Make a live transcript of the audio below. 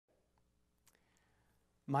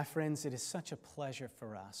My friends, it is such a pleasure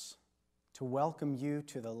for us to welcome you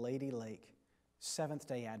to the Lady Lake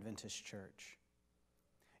Seventh-day Adventist Church.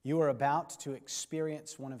 You are about to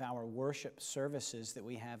experience one of our worship services that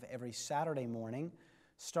we have every Saturday morning,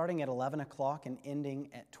 starting at 11 o'clock and ending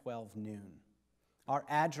at 12 noon. Our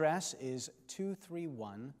address is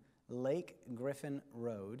 231 Lake Griffin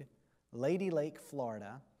Road, Lady Lake,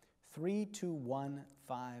 Florida,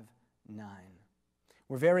 32159.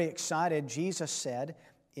 We're very excited. Jesus said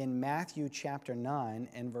in Matthew chapter 9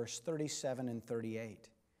 and verse 37 and 38,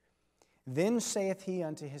 "Then saith he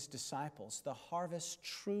unto his disciples, The harvest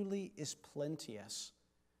truly is plenteous,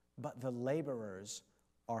 but the laborers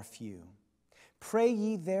are few. Pray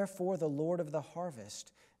ye therefore the Lord of the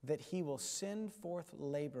harvest, that he will send forth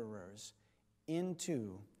laborers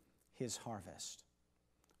into his harvest."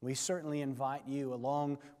 We certainly invite you,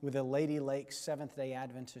 along with the Lady Lake Seventh-day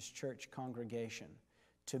Adventist Church congregation,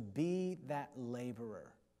 to be that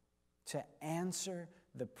laborer, to answer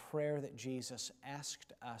the prayer that Jesus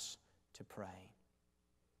asked us to pray.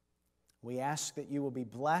 We ask that you will be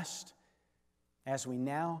blessed as we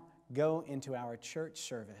now go into our church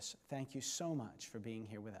service. Thank you so much for being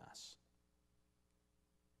here with us.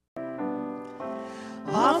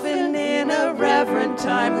 Often in a reverent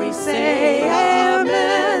time we say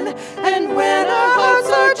amen, and when our hearts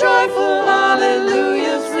are joyful,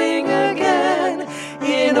 hallelujahs ring again.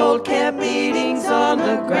 In old camp meetings on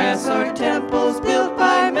the grass or temples built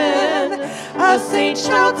by men, a saint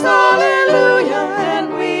shouts hallelujah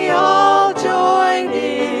and we all join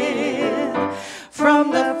in. From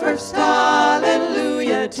the first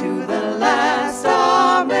hallelujah to the last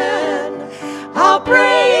amen, I'll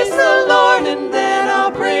praise the Lord and then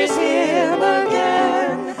I'll praise Him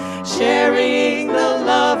again, sharing the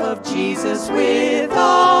love of Jesus with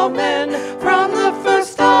all men. From the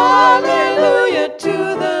first hallelujah to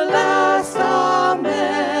the last amen.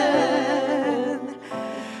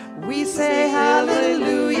 We say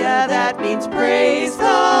hallelujah, that means praise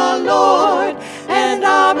the Lord, and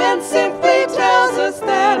amen simply tells us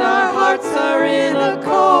that our hearts are in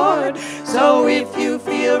accord. So if you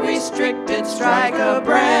feel restricted, strike a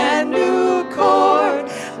brand new chord.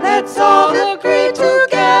 Let's all agree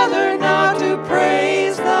together now to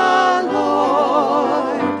praise the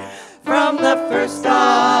Lord. From the first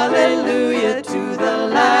hallelujah to the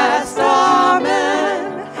last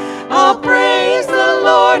amen, I'll praise the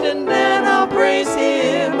Lord and then I'll praise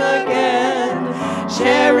Him again,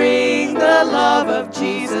 sharing the love of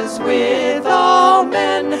Jesus with all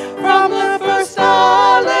men. From the first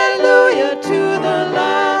hallelujah to the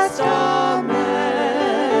last amen.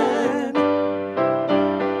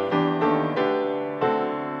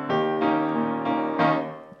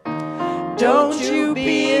 Don't you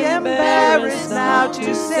be embarrassed now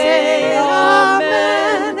to say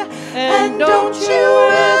amen, and don't you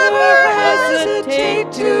ever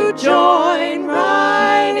hesitate to join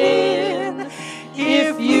right in.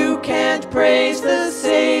 If you can't praise the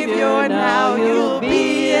Savior now, you'll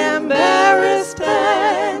be embarrassed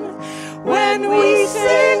then, when we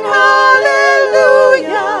sing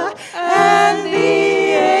hallelujah and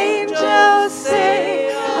the angels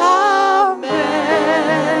say amen.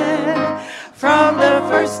 From the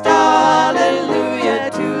first hallelujah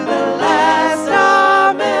to the last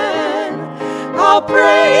amen, I'll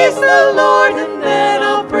praise the Lord and then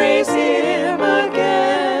I'll praise Him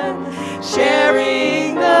again,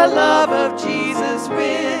 sharing the love of Jesus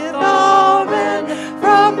with all men.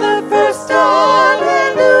 From the first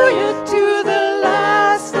hallelujah to the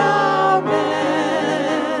last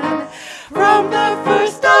amen. From the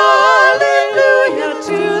first hallelujah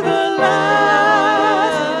to the last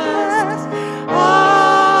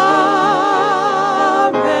amen.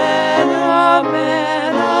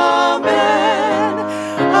 Amen. Amen.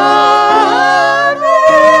 Amen.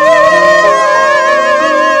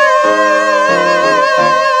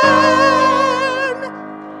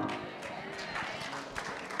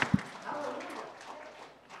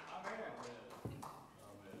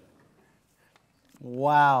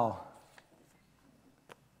 Wow.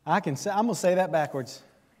 I'm going to say that backwards.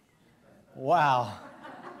 Wow.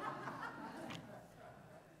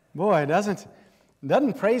 Boy, doesn't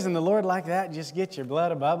praising the Lord like that just get your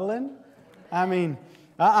blood a-bubbling? I mean,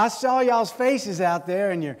 I saw y'all's faces out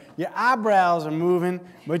there and your eyebrows are moving,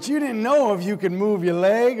 but you didn't know if you could move your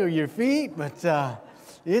leg or your feet, but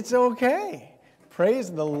it's okay.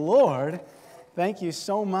 Praise the Lord. Thank you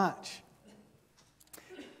so much.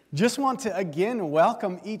 Just want to again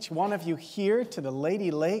welcome each one of you here to the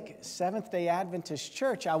Lady Lake Seventh-day Adventist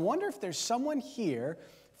Church. I wonder if there's someone here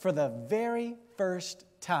for the very first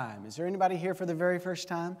time. Is there anybody here for the very first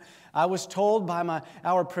time? I was told by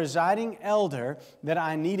our presiding elder that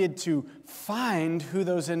I needed to find who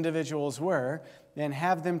those individuals were and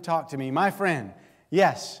have them talk to me. My friend,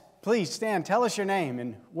 yes, please stand. Tell us your name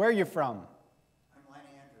and where you're from. I'm Lanny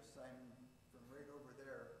Andrus. I'm from right over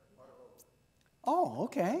there, Waterloo. Oh,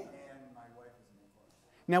 okay. And my wife is named.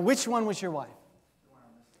 Now, which one was your wife?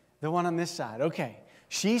 The one on this side. Okay.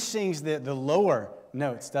 She sings the lower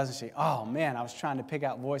notes, doesn't she? Oh, man, I was trying to pick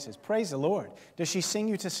out voices. Praise the Lord. Does she sing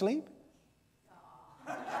you to sleep?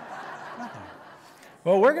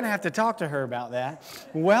 Well, we're going to have to talk to her about that.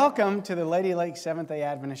 Welcome to the Lady Lake Seventh-day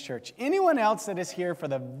Adventist Church. Anyone else that is here for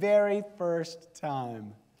the very first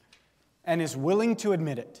time and is willing to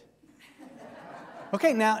admit it?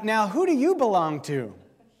 Okay, now who do you belong to?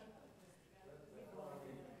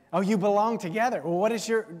 Oh, you belong together. Well, what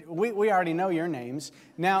is we already know your names.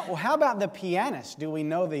 Now, how about the pianist? Do we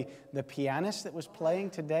know the pianist that was playing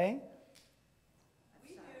today?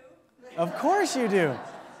 We do. Of course you do.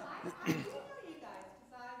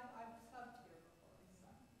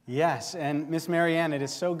 Yes, and Miss Marianne, it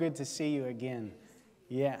is so good to see you again.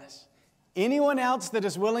 Yes. Anyone else that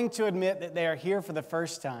is willing to admit that they are here for the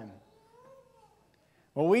first time?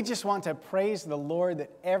 Well, we just want to praise the Lord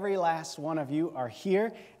that every last one of you are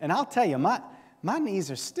here. And I'll tell you, my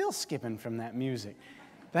knees are still skipping from that music.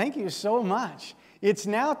 Thank you so much. It's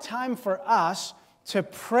now time for us to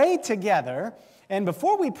pray together. And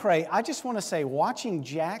before we pray, I just want to say, watching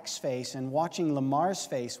Jack's face and watching Lamar's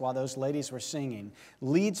face while those ladies were singing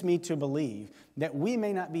leads me to believe that we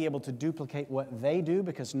may not be able to duplicate what they do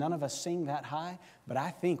because none of us sing that high, but I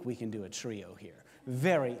think we can do a trio here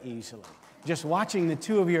very easily. Just watching the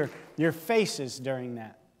two of your faces during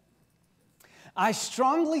that. I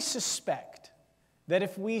strongly suspect that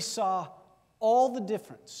if we saw all the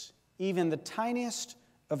difference, even the tiniest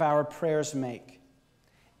of our prayers make,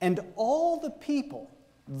 and all the people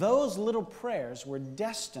those little prayers were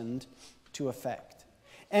destined to affect,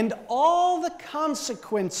 and all the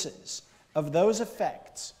consequences of those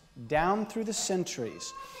effects down through the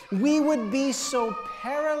centuries, we would be so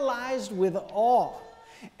paralyzed with awe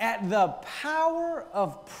at the power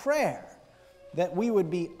of prayer that we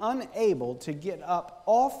would be unable to get up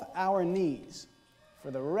off our knees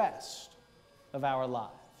for the rest of our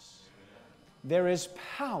lives. There is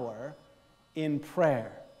power in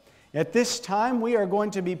prayer. At this time, we are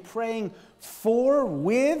going to be praying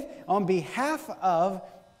on behalf of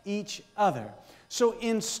each other. So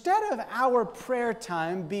instead of our prayer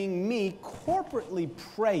time being me corporately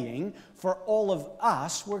praying for all of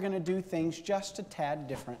us, we're going to do things just a tad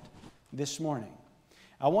different this morning.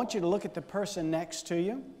 I want you to look at the person next to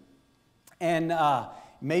you, and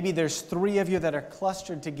maybe there's 3 of you that are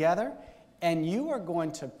clustered together, and you are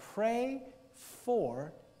going to pray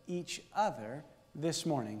for each other this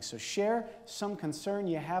morning. So share some concern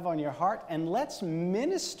you have on your heart, and let's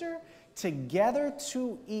minister together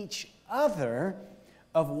to each other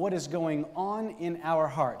of what is going on in our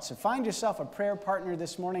hearts. So find yourself a prayer partner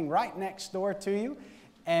this morning right next door to you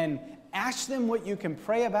and ask them what you can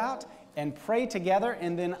pray about and pray together,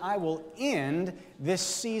 and then I will end this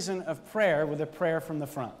season of prayer with a prayer from the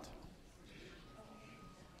front.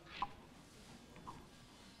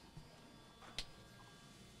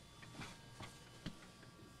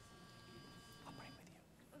 I'll pray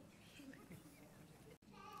with you.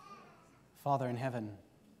 Father in heaven,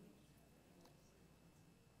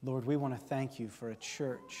 Lord, we want to thank you for a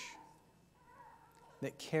church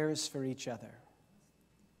that cares for each other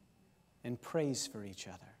and prays for each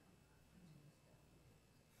other.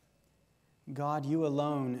 God, you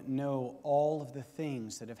alone know all of the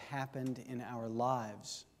things that have happened in our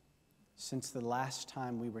lives since the last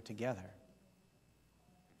time we were together.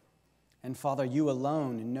 And Father, you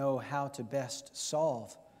alone know how to best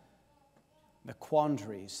solve the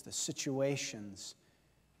quandaries, the situations,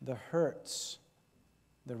 the hurts,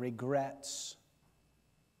 the regrets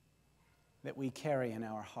that we carry in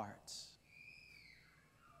our hearts.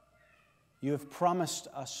 You have promised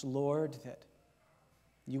us, Lord, that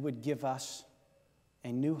you would give us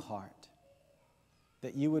a new heart,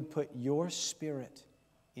 that you would put your Spirit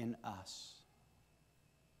in us.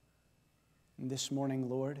 And this morning,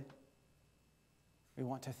 Lord, we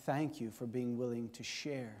want to thank you for being willing to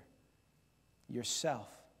share yourself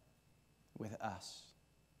with us.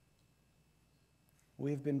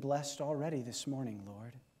 We've been blessed already this morning,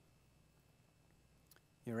 Lord.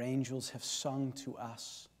 Your angels have sung to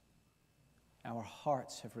us. Our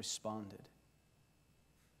hearts have responded.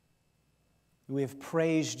 We have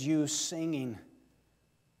praised you singing,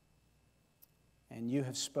 and you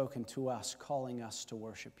have spoken to us, calling us to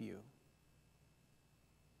worship you.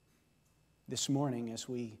 this morning as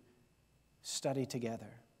we study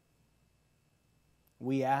together.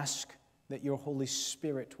 We ask that your Holy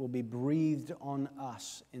Spirit will be breathed on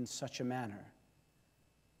us in such a manner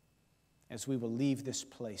as we will leave this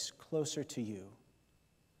place closer to you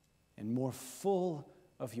and more full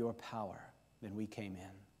of your power than we came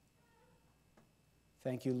in.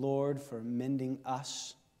 Thank you, Lord, for mending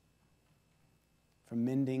us, for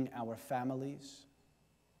mending our families.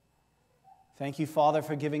 Thank you, Father,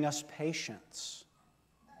 for giving us patience.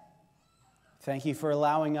 Thank you for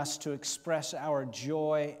allowing us to express our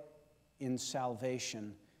joy in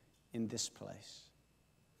salvation in this place.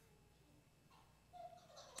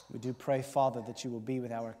 We do pray, Father, that you will be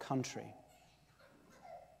with our country.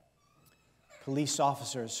 Police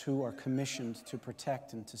officers who are commissioned to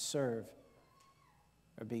protect and to serve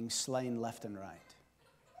are being slain left and right.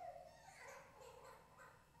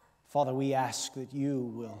 Father, we ask that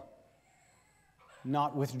you will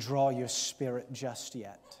not withdraw your Spirit just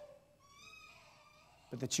yet,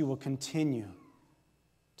 but that you will continue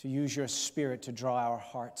to use your Spirit to draw our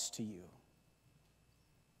hearts to you.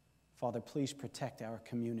 Father, please protect our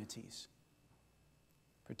communities.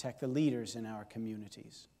 Protect the leaders in our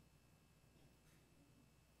communities.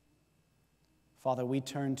 Father, we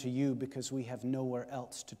turn to you because we have nowhere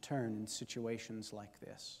else to turn in situations like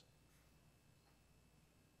this.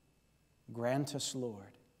 Grant us,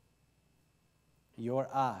 Lord, your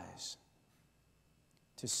eyes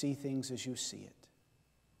to see things as you see it.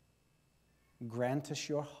 Grant us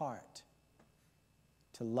your heart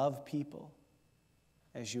to love people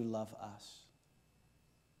as you love us.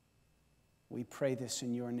 We pray this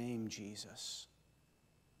in your name, Jesus.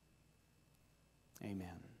 Amen.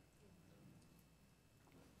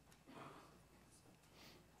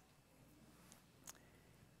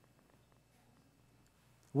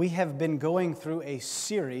 We have been going through a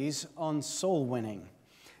series on soul winning.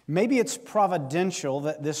 Maybe it's providential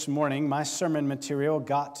that this morning my sermon material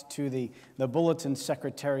got to the bulletin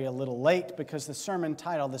secretary a little late, because the sermon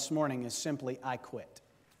title this morning is simply, I Quit.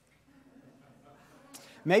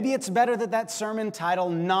 Maybe it's better that that sermon title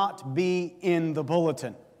not be in the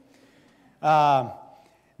bulletin.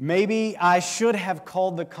 Maybe I should have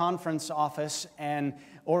called the conference office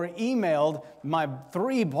or emailed my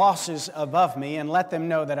 3 bosses above me and let them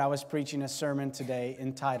know that I was preaching a sermon today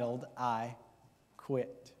entitled, I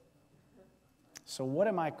Quit. So what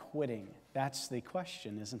am I quitting? That's the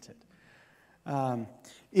question, isn't it?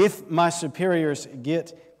 If my superiors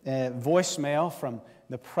get voicemail from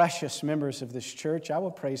the precious members of this church, I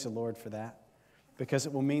will praise the Lord for that, because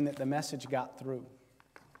it will mean that the message got through.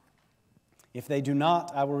 If they do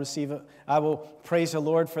not, I will praise the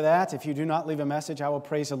Lord for that. If you do not leave a message, I will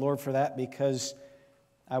praise the Lord for that, because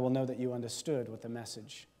I will know that you understood what the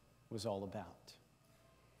message was all about.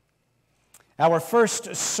 Our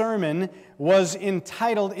first sermon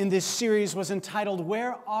in this series was entitled,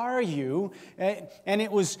 Where Are You? And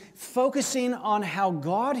it was focusing on how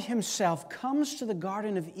God Himself comes to the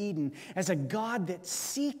Garden of Eden as a God that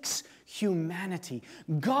seeks humanity.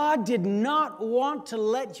 God did not want to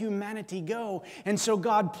let humanity go, and so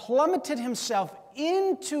God plummeted Himself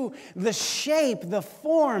into the shape, the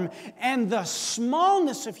form, and the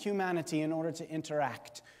smallness of humanity in order to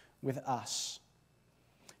interact with us.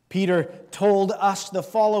 Peter told us the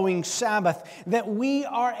following Sabbath that we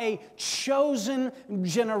are a chosen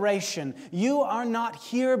generation. You are not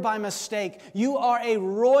here by mistake. You are a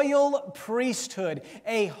royal priesthood,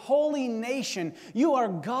 a holy nation. You are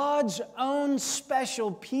God's own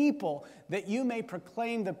special people, that you may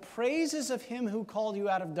proclaim the praises of Him who called you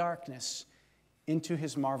out of darkness into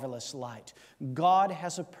His marvelous light. God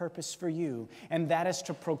has a purpose for you, and that is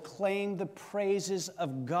to proclaim the praises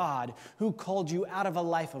of God who called you out of a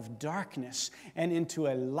life of darkness and into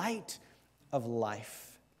a light of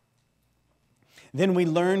life. Then we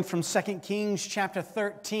learned from 2 Kings chapter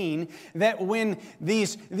 13 that when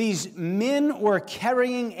these men were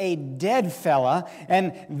carrying a dead fella,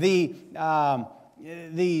 and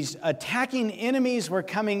these attacking enemies were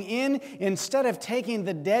coming in, instead of taking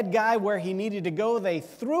the dead guy where he needed to go, they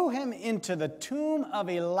threw him into the tomb of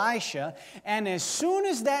Elisha. And as soon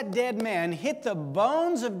as that dead man hit the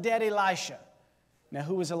bones of dead Elisha, now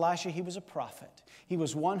who was Elisha? He was a prophet. He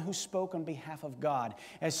was one who spoke on behalf of God.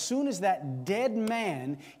 As soon as that dead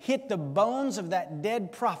man hit the bones of that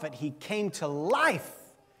dead prophet, he came to life,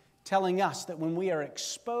 telling us that when we are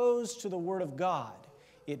exposed to the Word of God,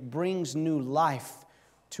 it brings new life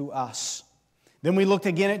to us. Then we looked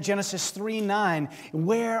again at Genesis 3:9.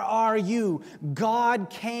 Where are you? God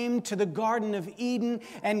came to the Garden of Eden,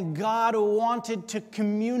 and God wanted to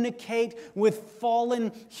communicate with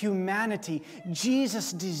fallen humanity.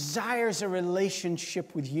 Jesus desires a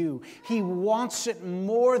relationship with you. He wants it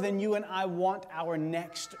more than you and I want our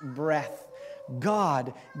next breath.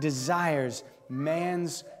 God desires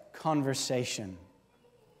man's conversation.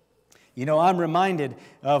 You know, I'm reminded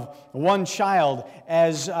of one child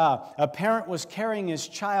as a parent was carrying his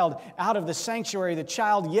child out of the sanctuary. The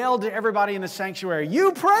child yelled to everybody in the sanctuary,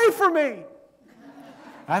 "You pray for me!"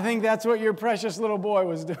 I think that's what your precious little boy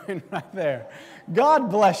was doing right there.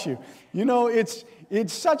 God bless you. You know, it's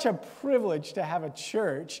such a privilege to have a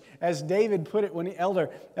church, as David put it when Elder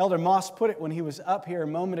Moss put it when he was up here a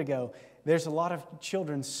moment ago. There's a lot of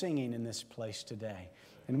children singing in this place today.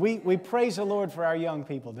 And we praise the Lord for our young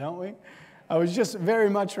people, don't we? I was just very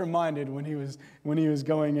much reminded when he was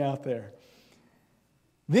going out there.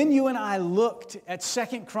 Then you and I looked at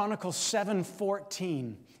 2 Chronicles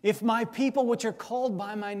 7:14. If my people which are called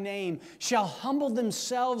by my name shall humble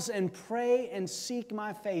themselves and pray and seek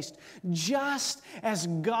my face, just as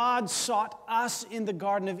God sought us in the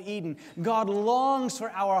Garden of Eden. God longs for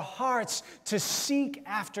our hearts to seek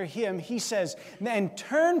after Him. He says, and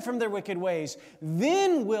turn from their wicked ways,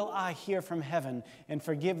 then will I hear from heaven and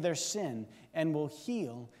forgive their sin and will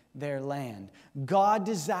heal their land. God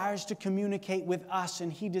desires to communicate with us,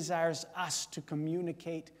 and He desires us to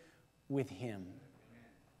communicate with Him.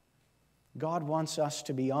 God wants us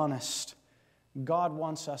to be honest. God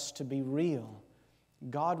wants us to be real.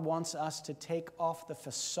 God wants us to take off the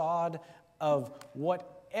facade of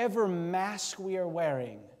whatever mask we are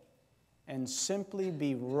wearing and simply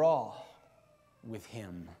be raw with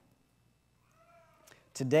Him.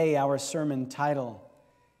 Today, our sermon title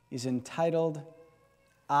is entitled,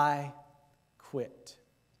 I Quit.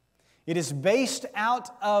 It is based out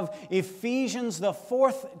of Ephesians, the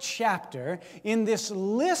 4th chapter, in this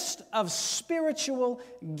list of spiritual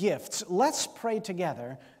gifts. Let's pray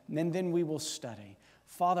together, and then we will study.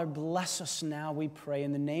 Father, bless us now, we pray,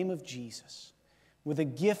 in the name of Jesus. With the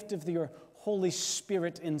gift of your Holy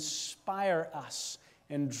Spirit, inspire us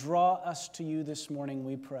and draw us to you this morning,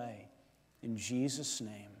 we pray. In Jesus'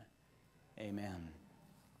 name, amen.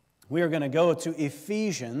 We are going to go to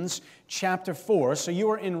Ephesians chapter 4. So you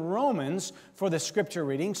are in Romans for the scripture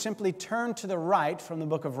reading. Simply turn to the right from the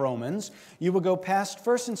book of Romans. You will go past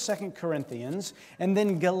 1st and 2nd Corinthians, and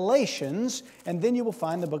then Galatians, and then you will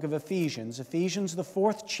find the book of Ephesians. Ephesians, the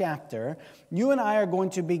 4th chapter. You and I are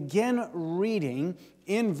going to begin reading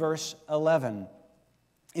in verse 11.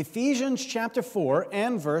 Ephesians chapter 4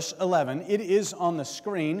 and verse 11. It is on the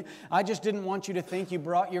screen. I just didn't want you to think you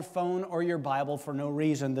brought your phone or your Bible for no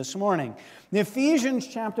reason this morning. Ephesians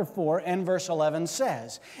chapter 4 and verse 11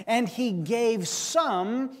 says, and He gave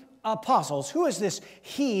some apostles. Who is this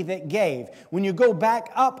He that gave? When you go back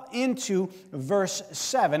up into verse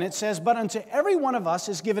 7, it says, but unto every one of us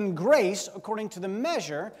is given grace according to the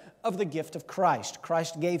measure of the gift of Christ.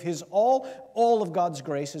 Christ gave His all of God's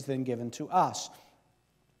grace is then given to us.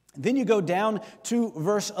 Then you go down to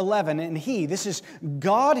verse 11, and this is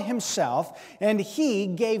God Himself, and He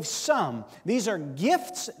gave some. These are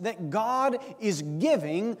gifts that God is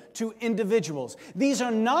giving to individuals. These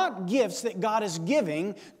are not gifts that God is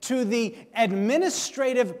giving to the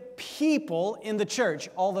administrative people in the church,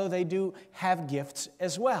 although they do have gifts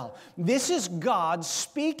as well. This is God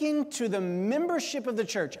speaking to the membership of the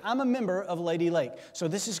church. I'm a member of Lady Lake, so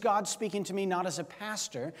this is God speaking to me not as a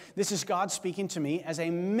pastor. This is God speaking to me as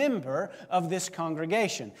a member of this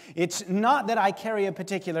congregation. It's not that I carry a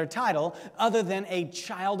particular title other than a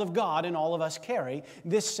child of God, and all of us carry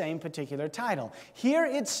this same particular title. Here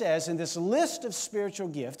it says in this list of spiritual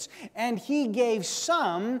gifts, and He gave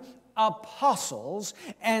some apostles,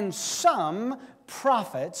 and some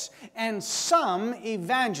prophets, and some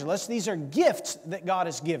evangelists. These are gifts that God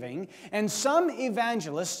is giving, and some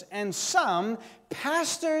evangelists, and some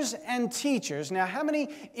pastors and teachers. Now, how many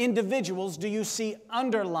individuals do you see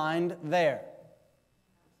underlined there?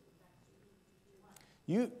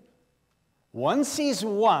 One sees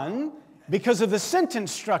one because of the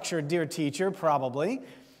sentence structure, dear teacher, probably,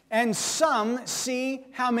 and some see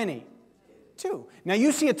how many? 2. Now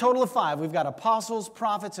you see a total of 5. We've got apostles,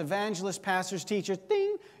 prophets, evangelists, pastors, teachers.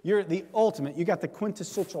 Ding! You're the ultimate. You got the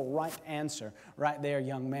quintessential right answer right there,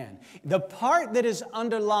 young man. The part that is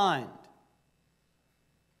underlined.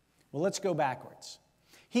 Well, let's go backwards.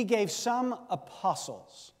 He gave some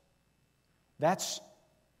apostles. That's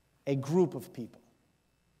a group of people.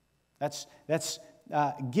 That's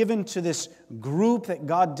given to this group that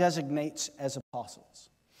God designates as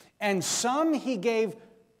apostles. And some He gave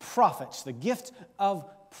prophets, the gift of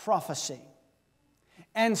prophecy.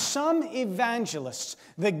 And some evangelists,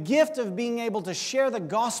 the gift of being able to share the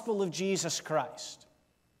gospel of Jesus Christ.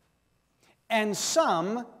 And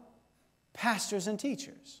some pastors and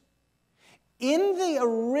teachers. In the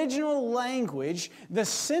original language, the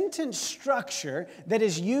sentence structure that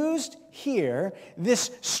is used here,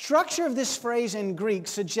 this structure of this phrase in Greek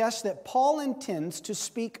suggests that Paul intends to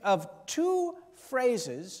speak of two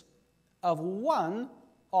phrases of one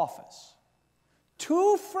office.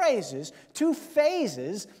 Two phrases, two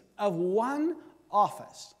phases of one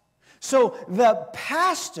office. So the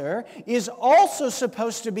pastor is also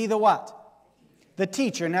supposed to be the what? The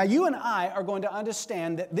teacher. Now you and I are going to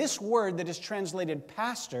understand that this word that is translated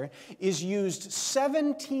pastor is used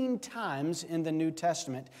 17 times in the New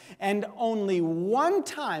Testament, and only one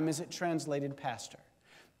time is it translated pastor.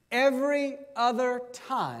 Every other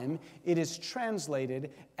time it is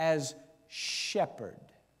translated as shepherd.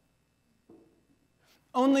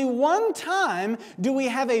 Only one time do we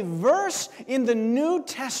have a verse in the New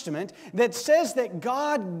Testament that says that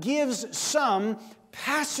God gives some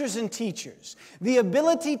pastors and teachers the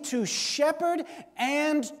ability to shepherd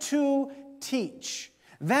and to teach.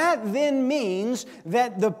 That then means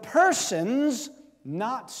that the persons,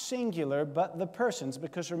 not singular, but the persons,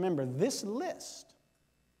 because remember, this list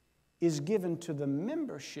is given to the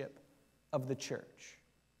membership of the church.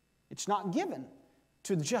 It's not given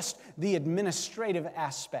to just the administrative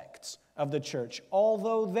aspects of the church,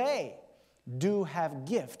 although they do have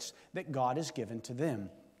gifts that God has given to them.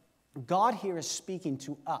 God here is speaking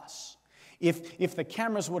to us. If the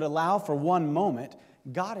cameras would allow for one moment,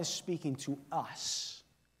 God is speaking to us.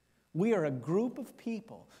 We are a group of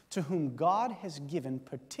people to whom God has given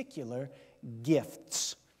particular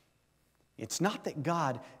gifts. It's not that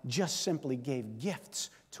God just simply gave gifts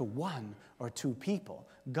to one or two people.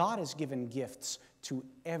 God has given gifts to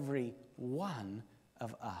every one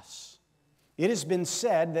of us. It has been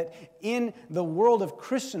said that in the world of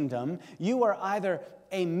Christendom, you are either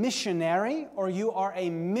a missionary or you are a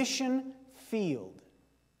mission field.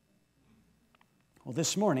 Well,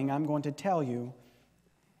 this morning I'm going to tell you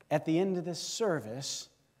at the end of this service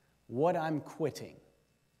what I'm quitting.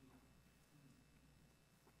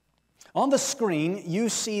 On the screen, you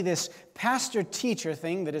see this pastor-teacher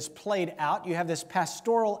thing that is played out. You have this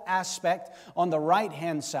pastoral aspect on the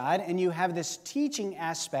right-hand side, and you have this teaching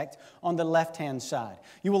aspect on the left-hand side.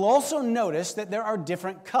 You will also notice that there are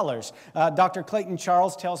different colors. Dr. Clayton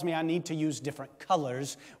Charles tells me I need to use different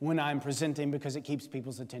colors when I'm presenting because it keeps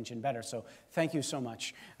people's attention better. So thank you so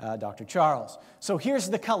much, Dr. Charles. So here's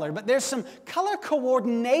the color, but there's some color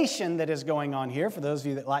coordination that is going on here for those of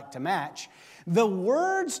you that like to match. The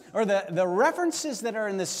words or the references that are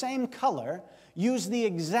in the same color use the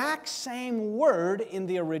exact same word in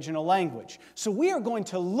the original language. So we are going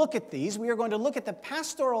to look at these. We are going to look at the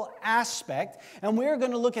pastoral aspect, and we are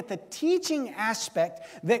going to look at the teaching aspect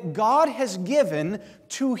that God has given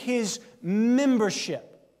to His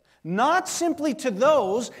membership. Not simply to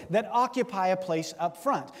those that occupy a place up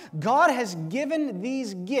front. God has given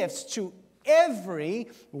these gifts to every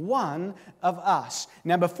one of us.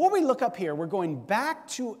 Now, before we look up here, we're going back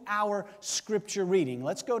to our scripture reading.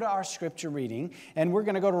 Let's go to our scripture reading, and we're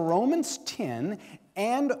going to go to Romans 10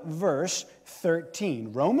 and verse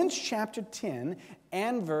 13. Romans chapter 10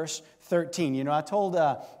 and verse 13. You know, I told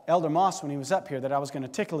Elder Moss when he was up here that I was going to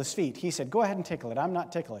tickle his feet. He said, "Go ahead and tickle it. I'm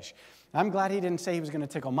not ticklish." I'm glad he didn't say he was going to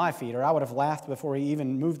tickle my feet, or I would have laughed before he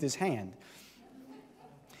even moved his hand.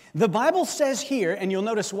 The Bible says here, and you'll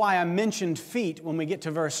notice why I mentioned feet when we get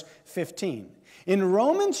to verse 15. In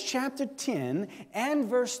Romans chapter 10 and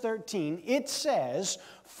verse 13, it says,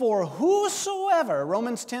 "For whosoever,"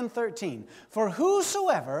 Romans 10:13, "for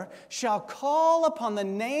whosoever shall call upon the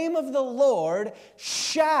name of the Lord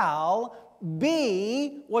shall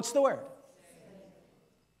be," what's the word?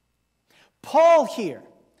 Paul here,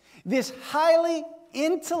 this highly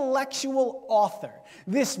intellectual author,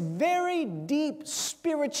 this very deep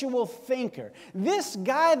spiritual thinker, this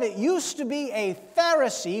guy that used to be a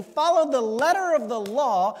Pharisee, followed the letter of the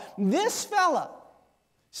law, this fella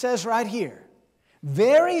says right here,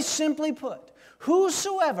 very simply put,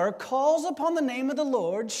 whosoever calls upon the name of the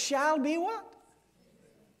Lord shall be what?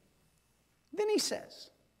 Then he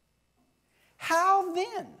says, how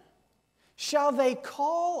then shall they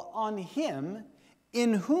call on him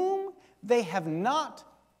in whom they have not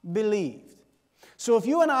believed? So if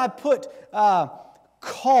you and I put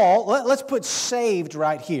call, let's put saved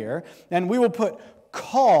right here, and we will put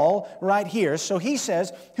call right here. So he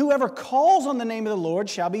says, whoever calls on the name of the Lord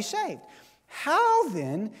shall be saved. How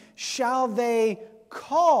then shall they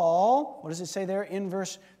call, what does it say there in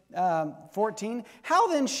verse 14, how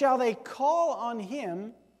then shall they call on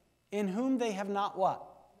him in whom they have not what?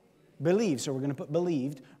 Believed. So we're going to put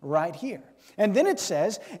believed right here. And then it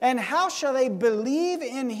says, and how shall they believe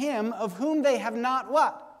in him of whom they have not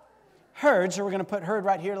what? Heard. So we're going to put heard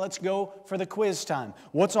right here. Let's go for the quiz time.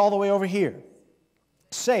 What's all the way over here?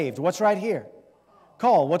 Saved. What's right here?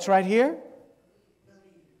 Called. What's right here?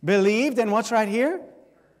 Believed. And what's right here?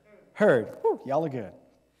 Heard. Whew, y'all are good.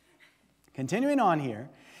 Continuing on here.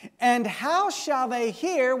 And how shall they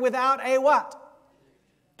hear without a what?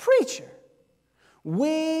 Preacher.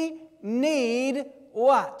 We need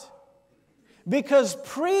what? Because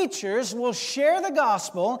preachers will share the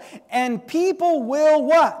gospel and people will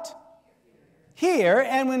what? Hear.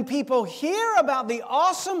 And when people hear about the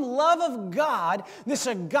awesome love of God, this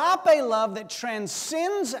agape love that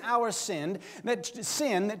transcends our sin,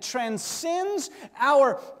 that transcends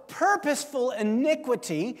our purposeful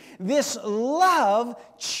iniquity, this love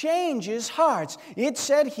changes hearts. It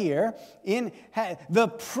said here, the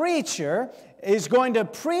preacher is going to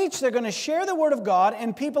preach, they're going to share the Word of God,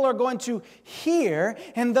 and people are going to hear,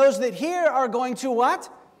 and those that hear are going to what?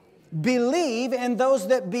 Believe, and those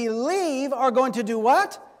that believe are going to do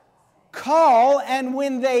what? Call, and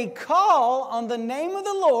when they call on the name of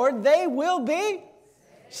the Lord, they will be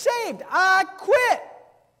saved. I quit.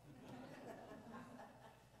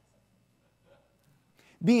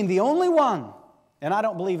 Being the only one, and I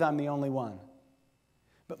don't believe I'm the only one,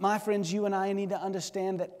 but my friends, you and I need to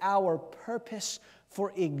understand that our purpose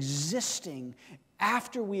for existing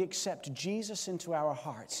after we accept Jesus into our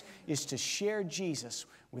hearts is to share Jesus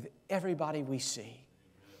with everybody we see.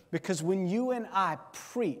 Because when you and I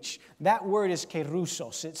preach, that word is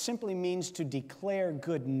kerusos. It simply means to declare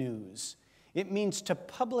good news. It means to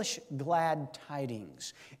publish glad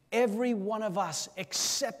tidings. Every one of us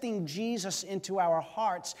accepting Jesus into our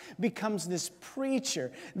hearts becomes this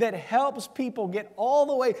preacher that helps people get all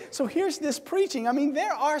the way. So here's this preaching. I mean,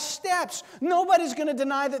 there are steps. Nobody's going to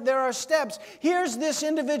deny that there are steps. Here's this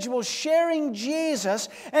individual sharing Jesus,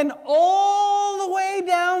 and all the way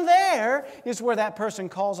down there is where that person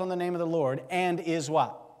calls on the name of the Lord and is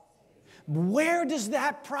what? Where does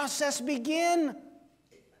that process begin?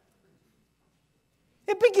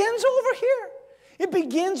 It begins over here. It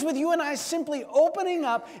begins with you and I simply opening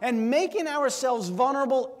up and making ourselves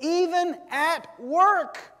vulnerable even at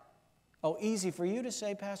work. Oh, easy for you to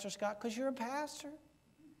say, Pastor Scott, because you're a pastor.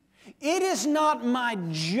 It is not my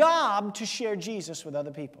job to share Jesus with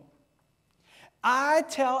other people. I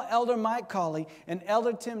tell Elder Mike Cawley and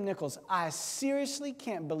Elder Tim Nichols, I seriously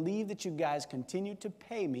can't believe that you guys continue to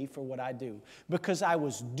pay me for what I do, because I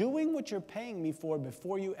was doing what you're paying me for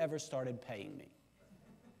before you ever started paying me.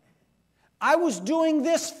 I was doing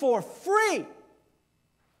this for free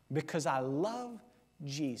because I love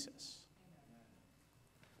Jesus.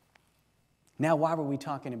 Now, why were we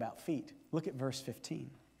talking about feet? Look at verse 15.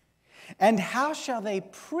 And how shall they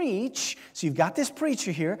preach? So you've got this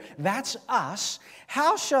preacher here. That's us.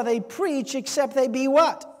 How shall they preach except they be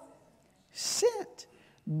what? Sent.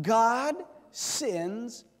 God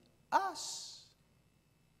sends us.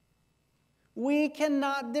 We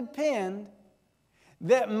cannot depend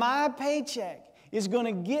that my paycheck is going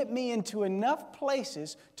to get me into enough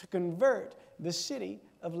places to convert the city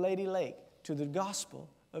of Lady Lake to the gospel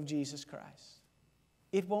of Jesus Christ.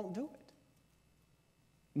 It won't do it.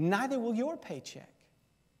 Neither will your paycheck.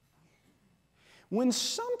 When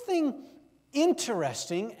something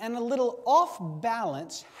interesting and a little off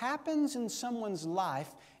balance happens in someone's life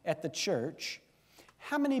at the church,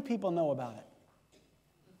 how many people know about it?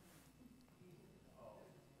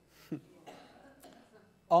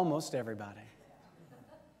 Almost everybody.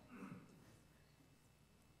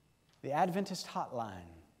 The Adventist hotline.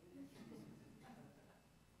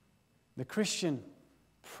 The Christian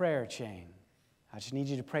prayer chain. I just need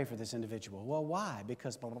you to pray for this individual. Well, why?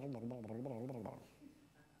 Because blah, blah, blah, blah, blah, blah.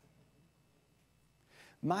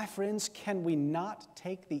 My friends, can we not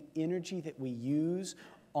take the energy that we use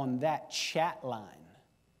on that chat line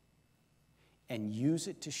and use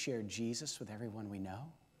it to share Jesus with everyone we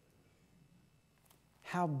know?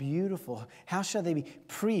 How beautiful. How shall they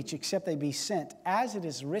preach except they be sent? As it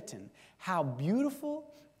is written, how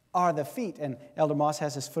beautiful are the feet. And Elder Moss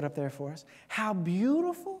has his foot up there for us. How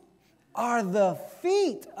beautiful are the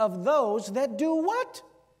feet of those that do what?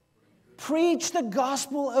 Preach the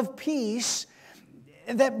gospel of peace.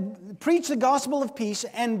 That preach the gospel of peace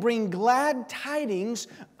and bring glad tidings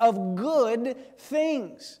of good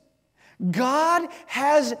things. God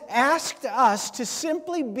has asked us to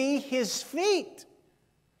simply be His feet,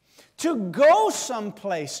 to go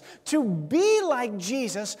someplace, to be like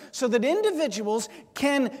Jesus, so that individuals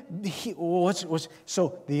can,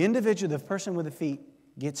 so the individual, the person with the feet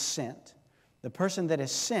gets sent. The person that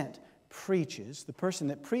is sent preaches. The person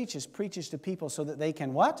that preaches to people so that they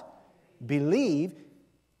can what? Believe.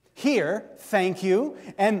 Hear, thank you.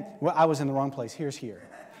 And, well, I was in the wrong place. Here's hear.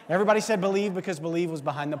 Everybody said believe because believe was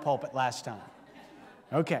behind the pulpit last time.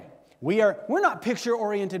 Okay. We're not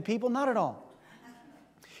picture-oriented people, not at all.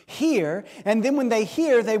 Hear, and then when they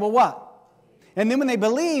hear, they will what? And then when they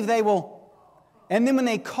believe, they will. And then when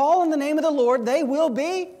they call in the name of the Lord, they will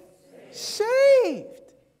be saved.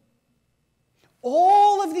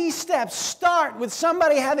 All of these steps start with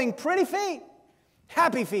somebody having pretty feet.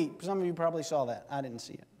 Happy feet. Some of you probably saw that. I didn't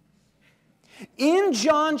see it. In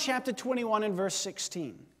John chapter 21 and verse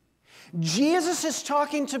 16, Jesus is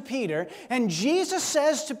talking to Peter, and Jesus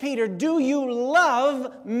says to Peter, "Do you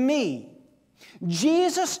love me?"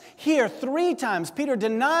 Jesus here 3 times. Peter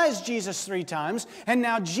denies Jesus 3 times. And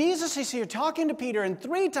now Jesus is here talking to Peter. And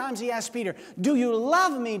 3 times he asks Peter, "Do you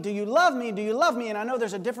love me? Do you love me? Do you love me?" And I know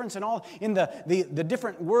there's a difference in the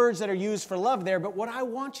different words that are used for love there. But what I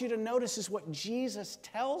want you to notice is what Jesus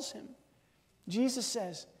tells him. Jesus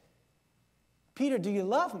says, "Peter, do you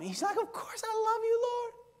love me?" He's like, "Of course I love you,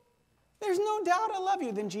 Lord. There's no doubt I love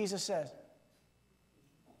you." Then Jesus says,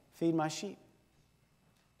 "Feed my sheep."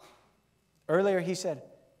 Earlier he said,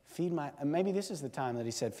 "Feed my," maybe this is the time that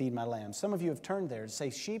he said, "Feed my lambs." Some of you have turned there to say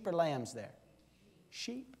sheep or lambs there.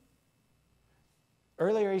 Sheep.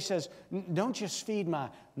 Earlier he says, "Don't just feed my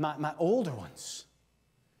older ones.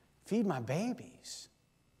 Feed my babies.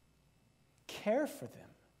 Care for them."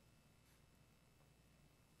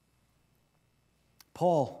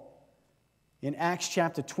 Paul, in Acts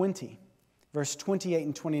chapter 20, verse 28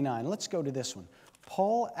 and 29. Let's go to this one.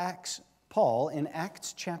 Paul in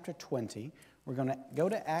Acts chapter 20. We're going to go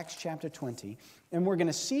to Acts chapter 20, and we're going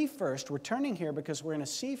to see first, we're turning here because we're going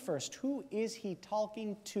to see first who is he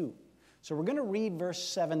talking to. So we're going to read verse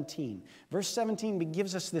 17. Verse 17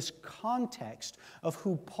 gives us this context of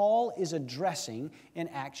who Paul is addressing in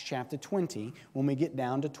Acts chapter 20 when we get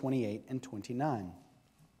down to 28 and 29.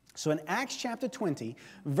 So in Acts chapter 20,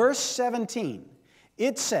 verse 17,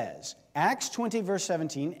 it says, Acts 20, verse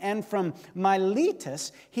 17, "And from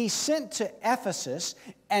Miletus he sent to Ephesus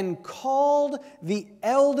and called the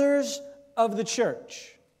elders of the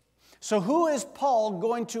church." So who is Paul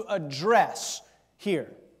going to address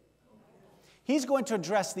here? He's going to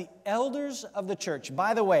address the elders of the church.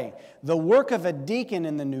 By the way, the work of a deacon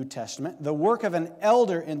in the New Testament, the work of an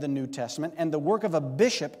elder in the New Testament, and the work of a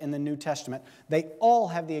bishop in the New Testament, they all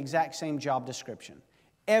have the exact same job description.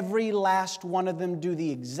 Every last one of them do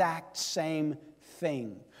the exact same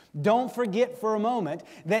thing. Don't forget for a moment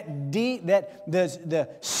that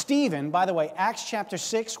Stephen, by the way, Acts chapter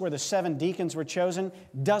 6, where the 7 deacons were chosen,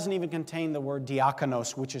 doesn't even contain the word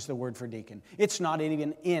diakonos, which is the word for deacon. It's not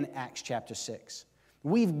even in Acts chapter 6.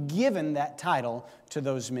 We've given that title to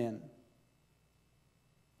those men.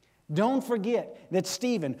 Don't forget that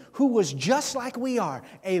Stephen, who was just like we are,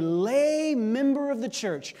 a lay member of the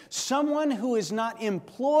church, someone who is not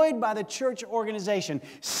employed by the church organization,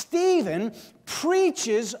 Stephen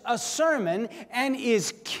preaches a sermon and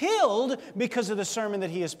is killed because of the sermon that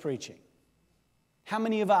he is preaching. How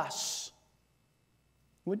many of us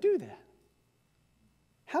would do that?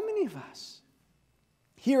 How many of us?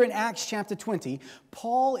 Here in Acts chapter 20,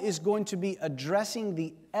 Paul is going to be addressing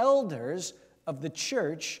the elders of the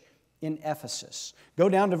church in Ephesus. Go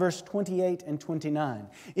down to verse 28 and 29.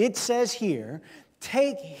 It says here,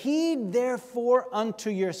 "Take heed therefore unto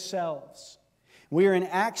yourselves." We are in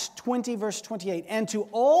Acts 20 verse 28. "And to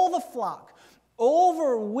all the flock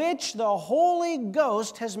over which the Holy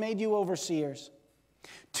Ghost has made you overseers,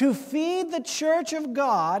 to feed the church of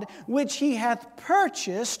God which he hath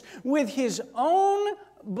purchased with his own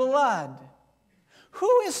blood."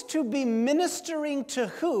 Who is to be ministering to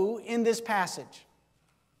who in this passage?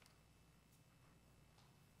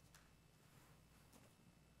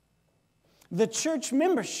 The church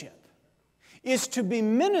membership is to be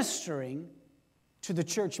ministering to the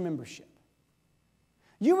church membership.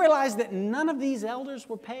 You realize that none of these elders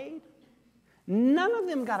were paid? None of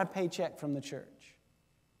them got a paycheck from the church.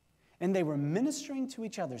 And they were ministering to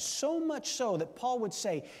each other, so much so that Paul would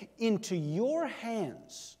say, "Into your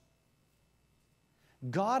hands,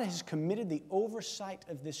 God has committed the oversight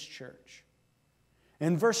of this church."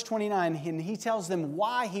 In verse 29, he tells them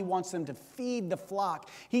why he wants them to feed the flock.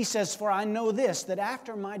 He says, "For I know this, that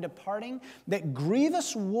after my departing, that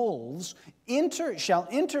grievous wolves shall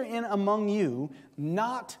enter in among you,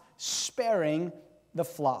 not sparing the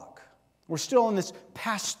flock." We're still on this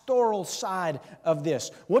pastoral side of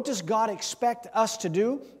this. What does God expect us to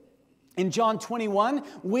do? In John 21,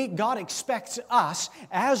 God expects us,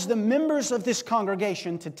 as the members of this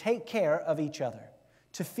congregation, to take care of each other,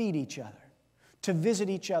 to feed each other, to visit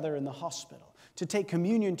each other in the hospital, to take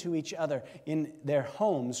communion to each other in their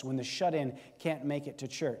homes when the shut-in can't make it to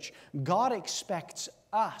church. God expects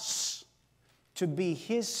us to be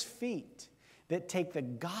His feet that take the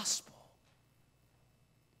gospel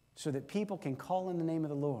so that people can call in the name of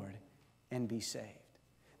the Lord and be saved.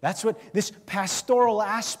 That's what this pastoral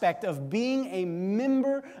aspect of being a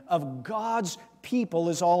member of God's people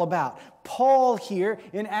is all about. Paul here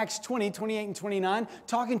in Acts 20, 28 and 29,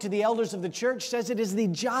 talking to the elders of the church, says it is the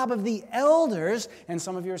job of the elders. And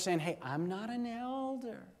some of you are saying, hey, I'm not an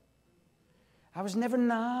elder. I was never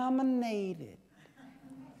nominated.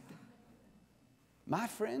 My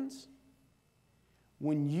friends,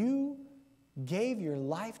 when you gave your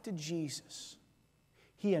life to Jesus,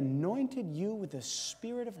 He anointed you with the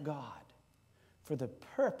Spirit of God for the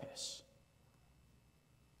purpose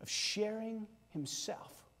of sharing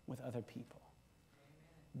Himself with other people.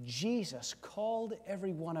 Jesus called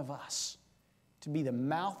every one of us to be the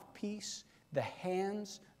mouthpiece, the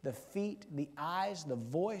hands, the feet, the eyes, the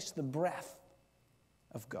voice, the breath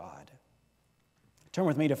of God. Turn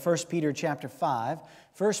with me to 1 Peter chapter 5.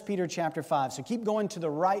 1 Peter chapter 5. So keep going to the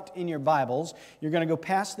right in your Bibles. You're going to go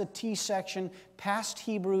past the T section, past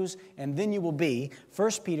Hebrews, and then you will be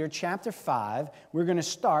 1 Peter chapter 5. We're going to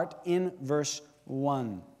start in verse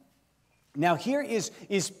 1. Now here is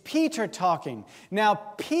Peter talking. Now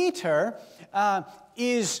Peter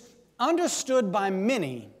is understood by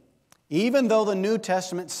many, even though the New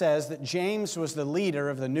Testament says that James was the leader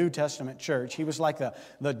of the New Testament church. He was like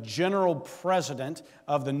the general president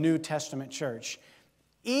of the New Testament church.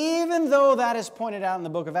 Even though that is pointed out in the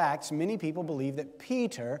book of Acts, many people believe that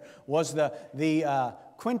Peter was the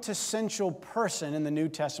quintessential person in the New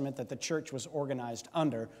Testament that the church was organized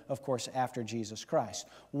under, of course, after Jesus Christ.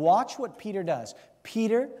 Watch what Peter does.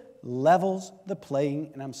 Peter levels the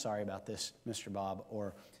playing, and I'm sorry about this, Mr. Bob,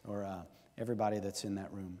 or everybody that's in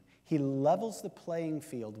that room. He levels the playing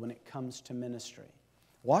field when it comes to ministry.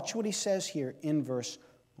 Watch what he says here in verse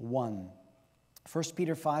 1. 1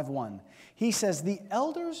 Peter 5:1. He says, "The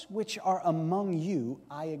elders which are among you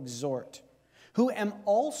I exhort, who am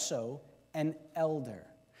also an elder."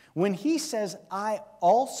 When he says, "I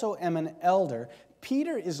also am an elder,"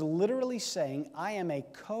 Peter is literally saying, I am a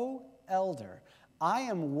co-elder. I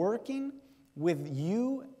am working with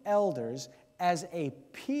you elders as a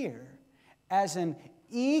peer, as an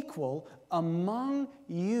equal among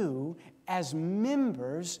you as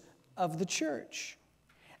members of the church.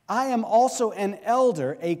 I am also an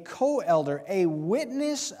elder, a co-elder, a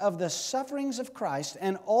witness of the sufferings of Christ,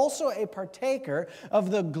 and also a partaker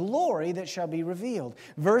of the glory that shall be revealed.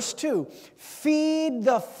 Verse 2, feed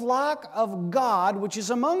the flock of God which is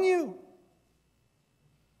among you.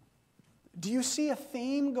 Do you see a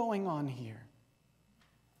theme going on here?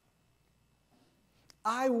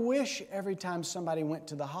 I wish every time somebody went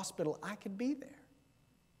to the hospital, I could be there.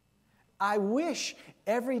 I wish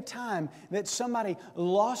every time that somebody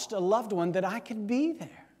lost a loved one that I could be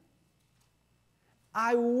there.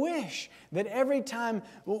 I wish that every time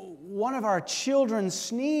one of our children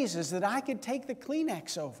sneezes that I could take the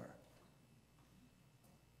Kleenex over.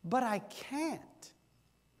 But I can't.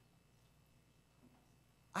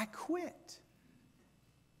 I quit.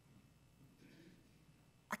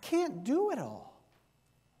 I can't do it all.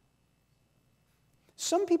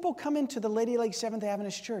 Some people come into the Lady Lake Seventh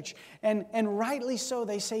Adventist Church, and rightly so,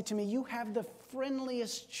 they say to me, "You have the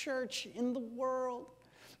friendliest church in the world.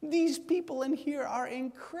 These people in here are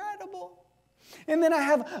incredible." And then I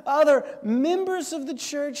have other members of the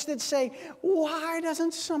church that say, "Why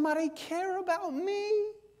doesn't somebody care about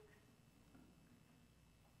me?"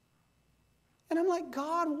 And I'm like,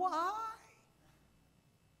 "God, why?"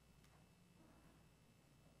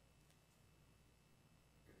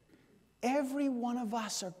 Every one of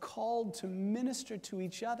us are called to minister to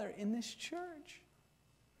each other in this church.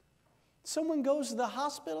 Someone goes to the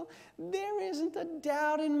hospital, there isn't a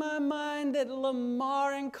doubt in my mind that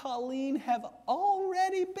Lamar and Colleen have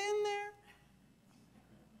already been there.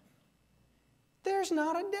 There's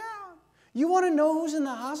not a doubt. You want to know who's in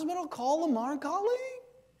the hospital? Call Lamar and Colleen.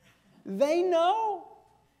 They know.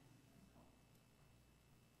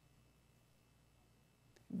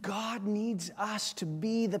 God needs us to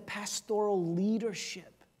be the pastoral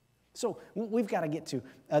leadership. So we've got to get to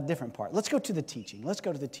a different part. Let's go to the teaching. Let's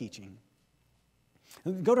go to the teaching.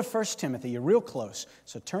 Go to 1 Timothy. You're real close.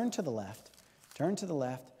 So turn to the left. Turn to the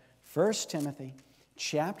left. 1 Timothy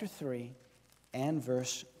chapter 3 and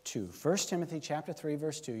verse 2. 1 Timothy chapter 3,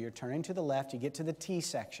 verse 2. You're turning to the left. You get to the T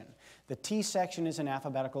section. The T section is in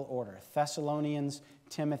alphabetical order. Thessalonians,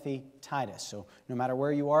 Timothy, Titus. So no matter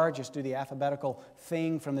where you are, just do the alphabetical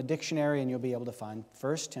thing from the dictionary and you'll be able to find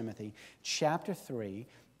 1 Timothy chapter 3.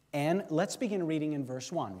 And let's begin reading in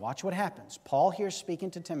verse 1. Watch what happens. Paul here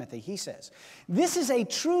speaking to Timothy, he says, "This is a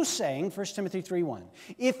true saying," 1 Timothy 3:1.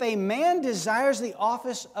 "If a man desires the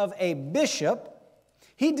office of a bishop,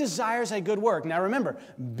 he desires a good work." Now remember,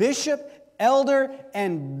 bishop, elder,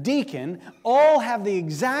 and deacon all have the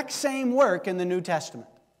exact same work in the New Testament.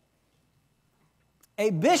 A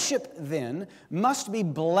bishop, then, must be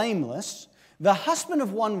blameless, the husband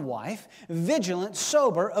of one wife, vigilant,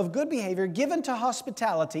 sober, of good behavior, given to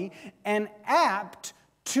hospitality, and apt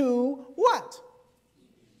to what?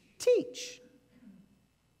 Teach.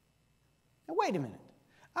 Now wait a minute.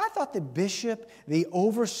 I thought the bishop, the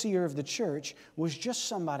overseer of the church, was just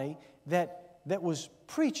somebody that was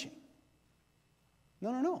preaching.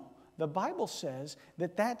 No. The Bible says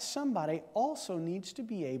that somebody also needs to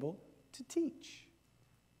be able to teach.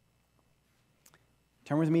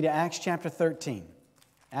 Turn with me to Acts chapter 13.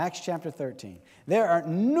 Acts chapter 13. There are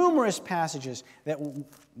numerous passages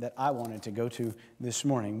that I wanted to go to this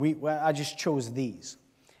morning. I just chose these.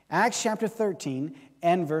 Acts chapter 13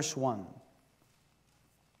 and verse 1.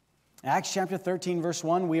 Acts chapter 13, verse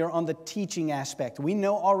 1, we are on the teaching aspect. We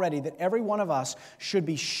know already that every one of us should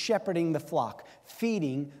be shepherding the flock,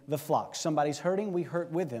 feeding the flock. Somebody's hurting, we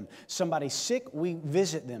hurt with them. Somebody's sick, we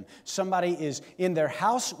visit them. Somebody is in their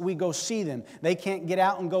house, we go see them. They can't get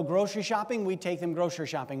out and go grocery shopping, we take them grocery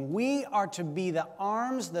shopping. We are to be the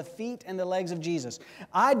arms, the feet, and the legs of Jesus.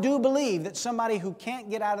 I do believe that somebody who can't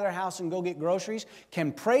get out of their house and go get groceries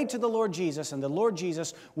can pray to the Lord Jesus, and the Lord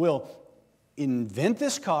Jesus will invent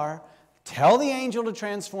this car, tell the angel to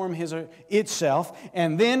transform itself,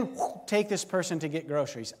 and then take this person to get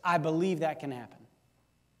groceries. I believe that can happen.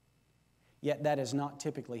 Yet that is not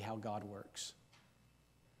typically how God works.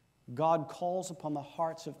 God calls upon the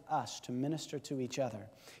hearts of us to minister to each other.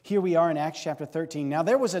 Here we are in Acts chapter 13. Now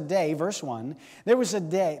there was a day, verse 1, there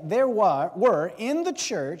were in the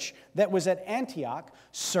church that was at Antioch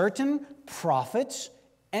certain prophets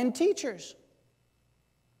and teachers.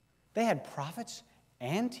 They had prophets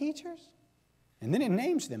and teachers? And then it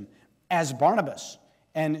names them as Barnabas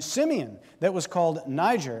and Simeon, that was called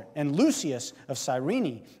Niger, and Lucius of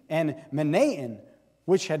Cyrene, and Manaen,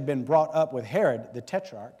 which had been brought up with Herod the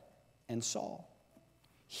Tetrarch, and Saul.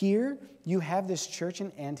 Here you have this church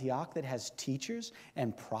in Antioch that has teachers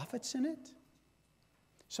and prophets in it.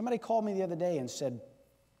 Somebody called me the other day and said,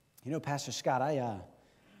 "You know, Pastor Scott, I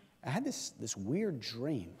had this weird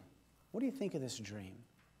dream. What do you think of this dream?"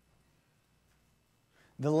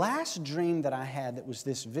 The last dream that I had that was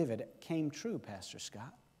this vivid came true, Pastor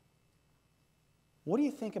Scott. What do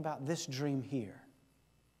you think about this dream here?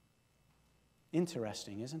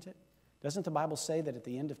 Interesting, isn't it? Doesn't the Bible say that at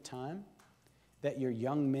the end of time, that your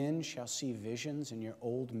young men shall see visions and your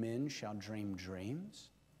old men shall dream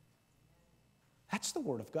dreams? That's the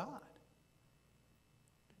Word of God.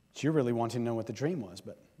 So you're really wanting to know what the dream was,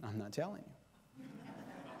 but I'm not telling you.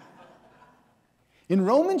 In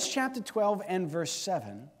Romans chapter 12 and verse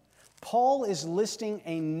 7, Paul is listing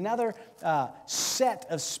another set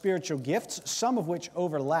of spiritual gifts, some of which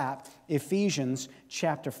overlap Ephesians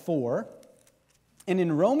chapter 4. And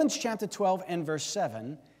in Romans chapter 12 and verse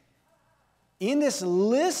 7, in this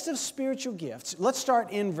list of spiritual gifts, let's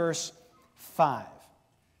start in verse 5.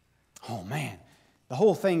 Oh man, the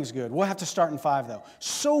whole thing's good. We'll have to start in 5 though.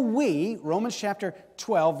 So we, Romans chapter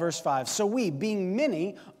 12, verse 5, so we, being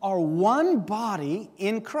many, are one body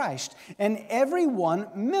in Christ, and every one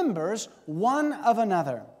members one of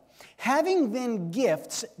another, having then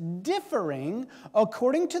gifts differing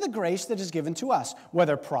according to the grace that is given to us,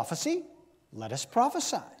 whether prophecy, let us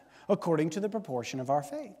prophesy, according to the proportion of our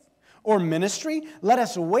faith, or ministry, let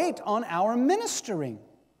us wait on our ministering,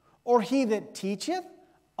 or he that teacheth,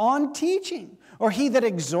 on teaching, or he that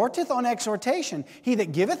exhorteth on exhortation. He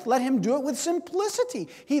that giveth, let him do it with simplicity.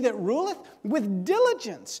 He that ruleth, with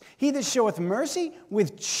diligence. He that showeth mercy,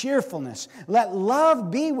 with cheerfulness. Let love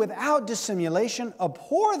be without dissimulation.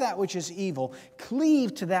 Abhor that which is evil.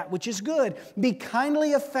 Cleave to that which is good. Be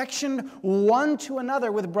kindly affectioned one to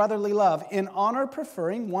another with brotherly love, in honor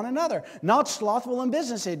preferring one another. Not slothful in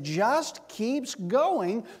business. It just keeps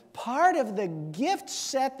going. Part of the gift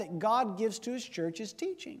set that God gives to His church is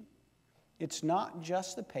teaching. It's not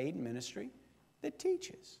just the paid ministry that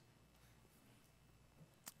teaches.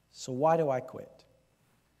 So why do I quit?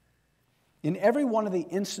 In every one of the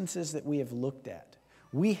instances that we have looked at,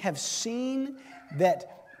 we have seen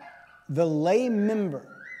that the lay member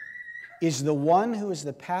is the one who is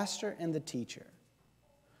the pastor and the teacher.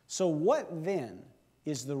 So what then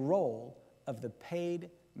is the role of the paid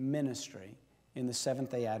ministry in the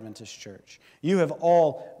Seventh-day Adventist Church? You have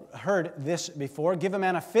all heard this before. Give a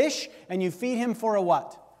man a fish and you feed him for a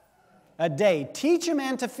what? A day. Teach a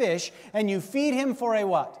man to fish and you feed him for a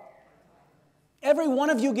what? Every one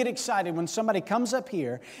of you get excited when somebody comes up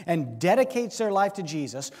here and dedicates their life to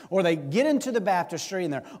Jesus, or they get into the baptistry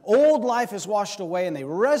and their old life is washed away and they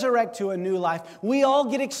resurrect to a new life. We all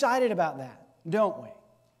get excited about that, don't we?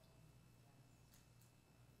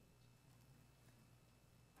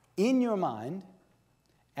 In your mind,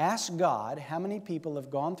 ask God how many people have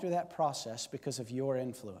gone through that process because of your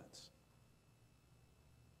influence.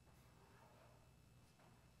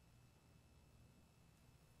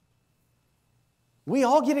 We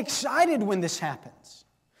all get excited when this happens.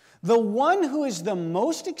 The one who is the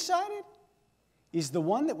most excited is the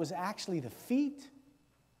one that was actually the feet,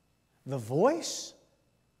 the voice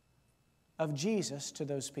of Jesus to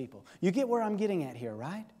those people. You get where I'm getting at here,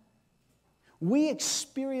 right? We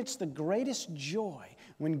experience the greatest joy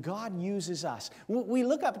when God uses us. We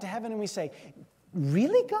look up to heaven and we say,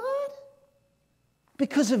 really, God?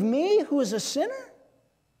 Because of me, who is a sinner?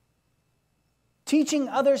 Teaching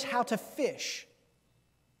others how to fish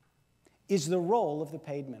is the role of the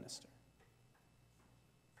paid minister.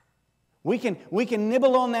 We can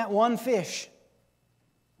nibble on that one fish,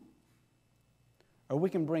 or we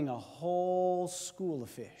can bring a whole school of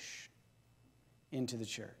fish into the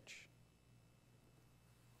church.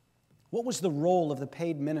 What was the role of the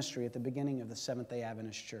paid ministry at the beginning of the Seventh-day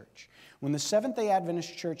Adventist Church? When the Seventh-day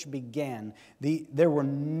Adventist Church began, there were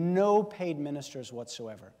no paid ministers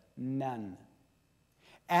whatsoever. None.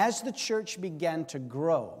 As the church began to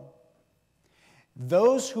grow,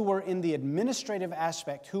 those who were in the administrative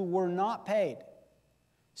aspect, who were not paid,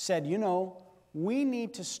 said, you know, we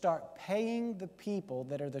need to start paying the people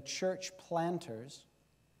that are the church planters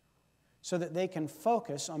so that they can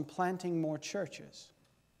focus on planting more churches.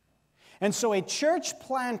 And so a church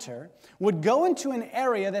planter would go into an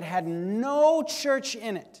area that had no church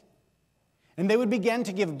in it. And they would begin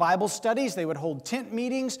to give Bible studies. They would hold tent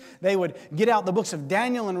meetings. They would get out the books of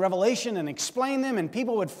Daniel and Revelation and explain them, and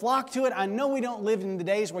people would flock to it. I know we don't live in the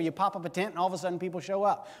days where you pop up a tent and all of a sudden people show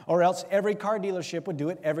up. Or else every car dealership would do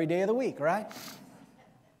it every day of the week, right?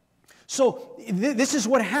 So this is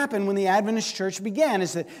what happened when the Adventist church began,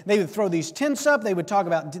 is that they would throw these tents up, they would talk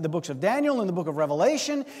about the books of Daniel and the book of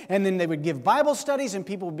Revelation, and then they would give Bible studies, and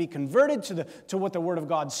people would be converted to what the Word of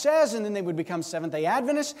God says, and then they would become Seventh-day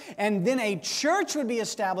Adventists, and then a church would be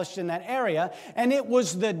established in that area, and it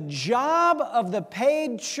was the job of the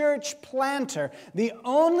paid church planter, the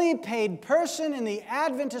only paid person in the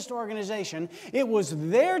Adventist organization. It was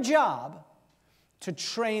their job to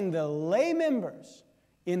train the lay members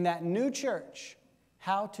in that new church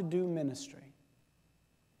how to do ministry.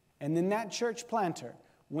 And then that church planter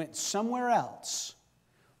went somewhere else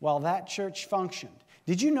while that church functioned.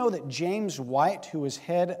 Did you know that James White, who was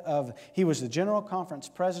he was the General Conference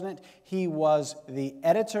president, he was the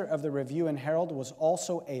editor of the Review and Herald, was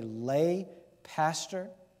also a lay pastor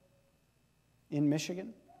in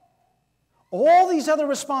Michigan? All these other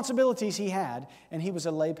responsibilities he had, and he was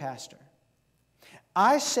a lay pastor.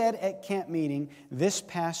 I said at camp meeting this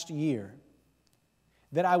past year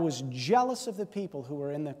that I was jealous of the people who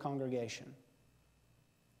were in the congregation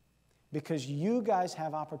because you guys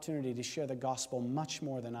have opportunity to share the gospel much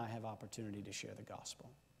more than I have opportunity to share the gospel.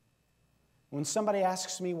 When somebody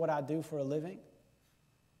asks me what I do for a living,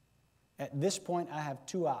 at this point I have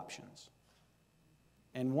two options,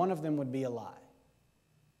 and one of them would be a lie.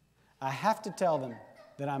 I have to tell them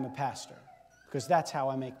that I'm a pastor because that's how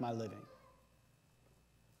I make my living.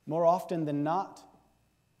 More often than not,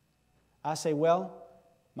 I say, well,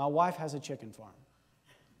 my wife has a chicken farm.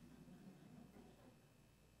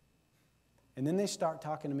 And then they start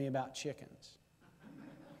talking to me about chickens.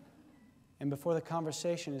 And before the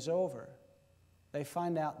conversation is over, they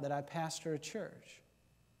find out that I pastor a church.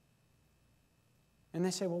 And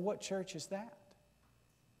they say, well, what church is that?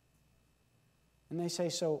 And they say,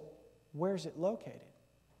 so where's it located?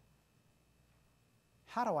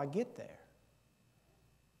 How do I get there?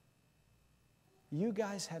 You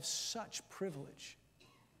guys have such privilege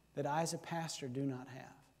that I as a pastor do not have.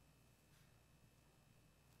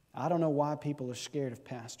 I don't know why people are scared of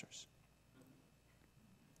pastors.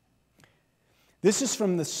 This is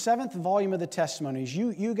from the 7th volume of the Testimonies.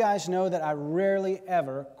 You guys know that I rarely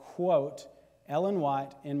ever quote Ellen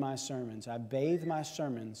White in my sermons. I bathe my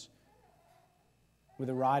sermons with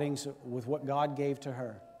the writings, with what God gave to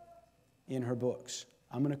her in her books.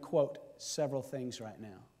 I'm going to quote several things right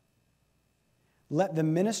now. Let the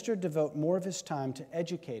minister devote more of his time to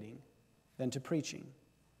educating than to preaching.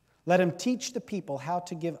 Let him teach the people how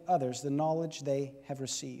to give others the knowledge they have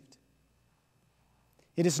received.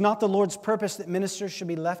 It is not the Lord's purpose that ministers should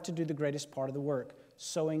be left to do the greatest part of the work,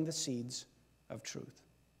 sowing the seeds of truth.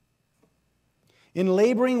 In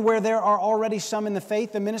laboring where there are already some in the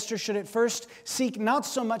faith, the minister should at first seek not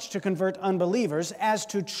so much to convert unbelievers as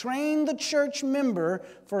to train the church member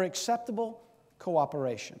for acceptable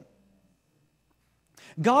cooperation.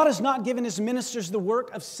 God has not given His ministers the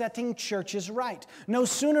work of setting churches right. No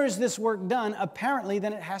sooner is this work done, apparently,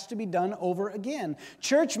 than it has to be done over again.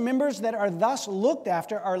 Church members that are thus looked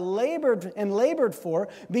after, are labored for,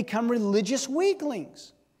 become religious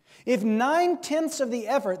weaklings. If 9/10 of the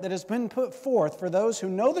effort that has been put forth for those who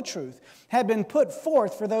know the truth had been put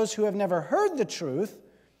forth for those who have never heard the truth,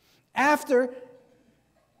 that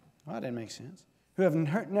didn't make sense, who have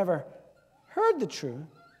never heard the truth,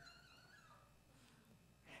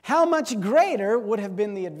 how much greater would have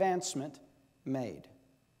been the advancement made?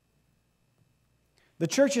 The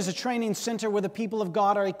church is a training center where the people of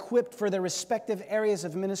God are equipped for their respective areas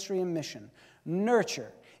of ministry and mission.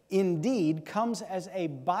 Nurture, indeed, comes as a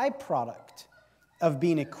byproduct of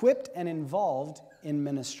being equipped and involved in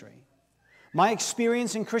ministry. My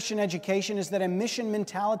experience in Christian education is that a mission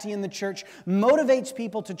mentality in the church motivates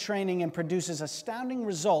people to training and produces astounding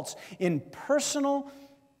results in personal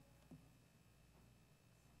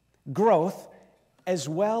growth as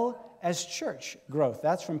well as church growth.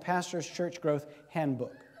 That's from Pastor's Church Growth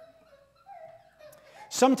Handbook.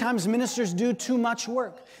 Sometimes ministers do too much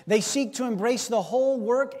work. They seek to embrace the whole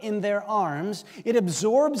work in their arms. It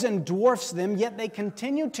absorbs and dwarfs them, yet they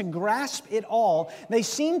continue to grasp it all. They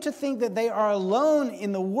seem to think that they are alone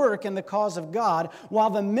in the work and the cause of God,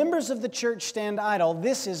 while the members of the church stand idle.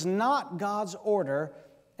 This is not God's order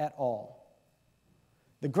at all.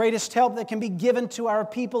 The greatest help that can be given to our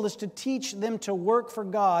people is to teach them to work for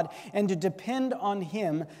God and to depend on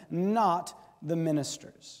Him, not the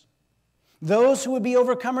ministers. Those who would be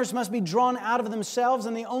overcomers must be drawn out of themselves,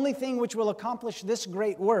 and the only thing which will accomplish this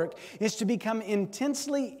great work is to become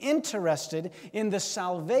intensely interested in the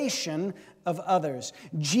salvation of others.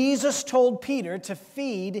 Jesus told Peter to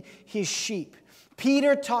feed his sheep.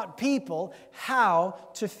 Peter taught people how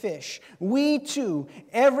to fish. We too,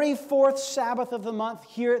 every fourth Sabbath of the month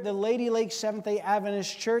here at the Lady Lake Seventh-day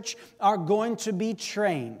Adventist Church are going to be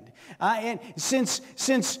trained. And since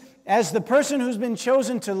as the person who's been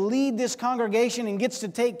chosen to lead this congregation and gets to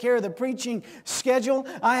take care of the preaching schedule,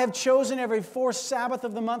 I have chosen every fourth Sabbath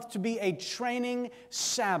of the month to be a training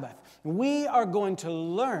Sabbath. We are going to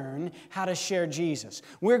learn how to share Jesus.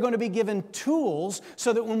 We're going to be given tools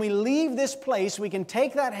so that when we leave this place, we can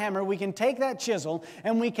take that hammer, we can take that chisel,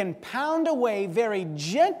 and we can pound away very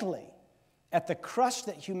gently at the crust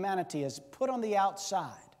that humanity has put on the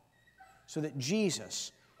outside so that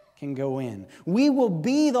Jesus can go in. We will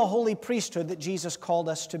be the holy priesthood that Jesus called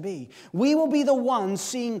us to be. We will be the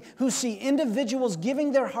ones who see individuals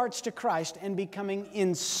giving their hearts to Christ and becoming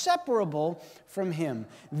inseparable from Him.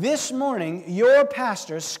 This morning, your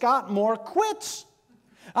pastor, Scott Moore, quits.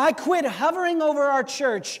 I quit hovering over our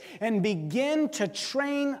church and begin to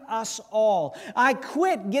train us all. I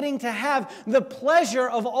quit getting to have the pleasure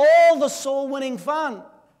of all the soul-winning fun.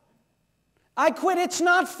 I quit. It's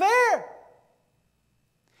not fair.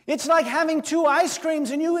 It's like having 2 ice creams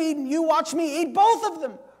and you watch me eat both of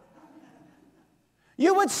them.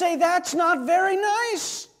 You would say that's not very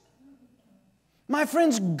nice. My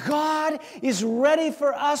friends, God is ready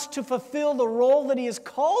for us to fulfill the role that He has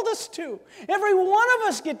called us to. Every one of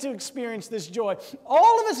us get to experience this joy.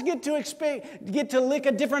 All of us get to lick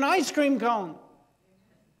a different ice cream cone.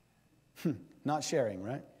 Not sharing,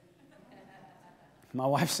 right? My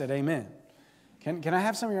wife said amen. Can I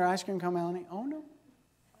have some of your ice cream cone, Melanie? Oh, no.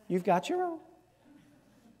 You've got your own.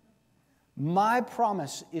 My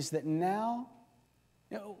promise is that now,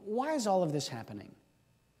 why is all of this happening?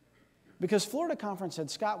 Because Florida Conference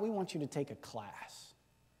said, Scott, we want you to take a class.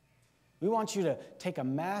 We want you to take a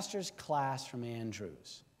master's class from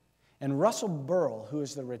Andrews. And Russell Burrell, who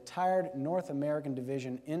is the retired North American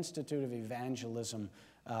Division Institute of Evangelism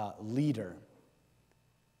leader,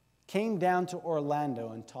 came down to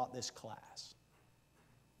Orlando and taught this class.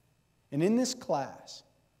 And in this class,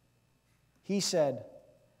 he said,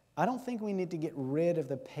 I don't think we need to get rid of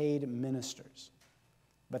the paid ministers,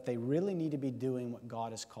 but they really need to be doing what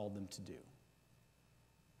God has called them to do.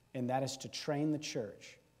 And that is to train the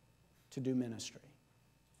church to do ministry.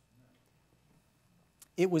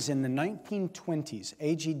 It was in the 1920s.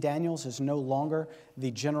 A.G. Daniels is no longer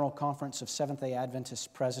the General Conference of Seventh-day Adventists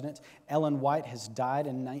president. Ellen White has died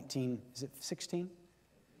in 15?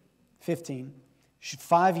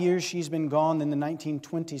 5 years she's been gone, then the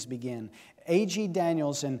 1920s began. A.G.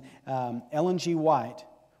 Daniels and Ellen G. White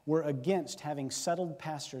were against having settled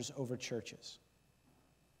pastors over churches.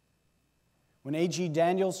 When A.G.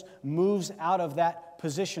 Daniels moves out of that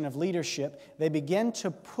position of leadership, they begin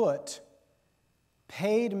to put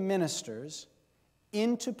paid ministers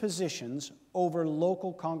into positions over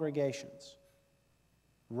local congregations,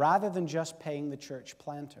 rather than just paying the church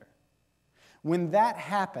planter. When that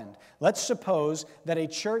happened, let's suppose that a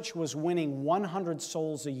church was winning 100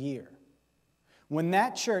 souls a year. When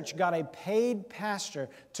that church got a paid pastor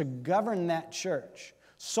to govern that church,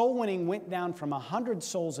 soul winning went down from 100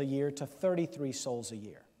 souls a year to 33 souls a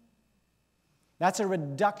year. That's a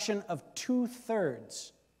reduction of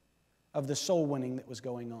 2/3 of the soul winning that was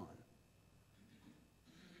going on.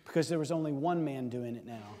 Because there was only one man doing it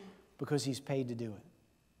now, because he's paid to do it.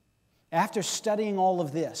 After studying all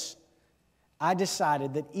of this, I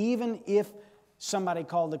decided that even if somebody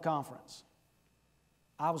called the conference,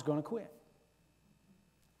 I was going to quit.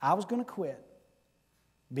 I was going to quit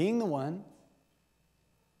being the one.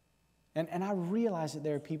 And I realize that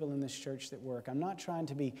there are people in this church that work. I'm not trying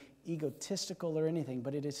to be egotistical or anything,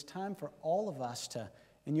 but it is time for all of us to,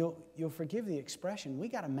 and you'll forgive the expression, we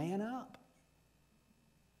got to man up.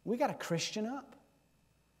 We got to Christian up.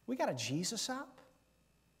 We got to Jesus up.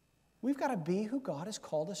 We've got to be who God has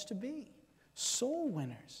called us to be. Soul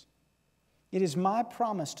winners. It is my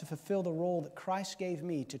promise to fulfill the role that Christ gave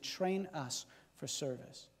me to train us for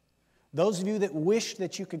service. Those of you that wish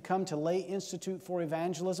that you could come to Lay Institute for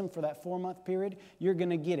Evangelism for that 4-month period, you're going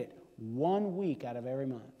to get it 1 week out of every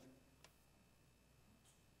month.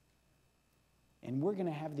 And we're going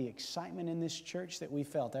to have the excitement in this church that we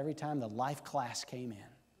felt every time the life class came in.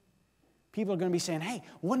 People are going to be saying, hey,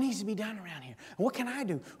 what needs to be done around here? What can I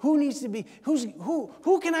do? Who needs to be,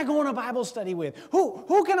 who can I go on a Bible study with?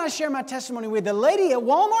 Who can I share my testimony with? The lady at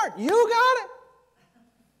Walmart, you got it.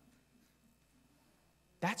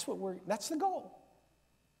 That's the goal.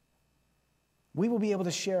 We will be able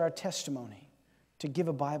to share our testimony, to give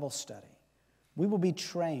a Bible study. We will be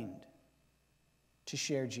trained to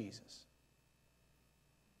share Jesus.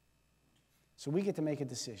 So we get to make a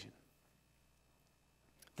decision.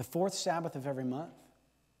 The 4th Sabbath of every month,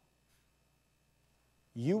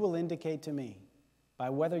 you will indicate to me, by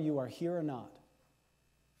whether you are here or not,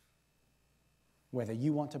 whether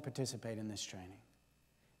you want to participate in this training.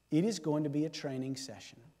 It is going to be a training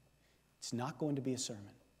session. It's not going to be a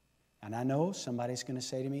sermon. And I know somebody's going to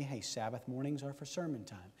say to me, hey, Sabbath mornings are for sermon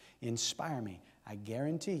time. Inspire me. I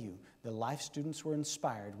guarantee you the life students were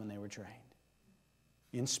inspired when they were trained.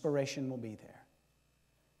 Inspiration will be there.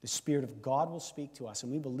 The Spirit of God will speak to us,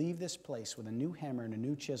 and we will leave this place with a new hammer and a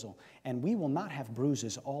new chisel, and we will not have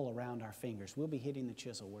bruises all around our fingers. We'll be hitting the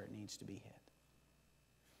chisel where it needs to be hit.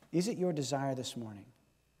 Is it your desire this morning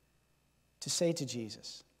to say to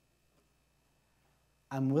Jesus,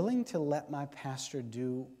 I'm willing to let my pastor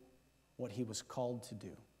do what he was called to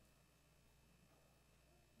do?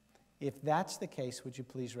 If that's the case, would you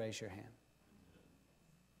please raise your hand?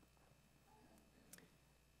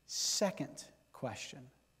 Second question.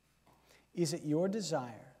 Is it your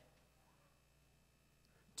desire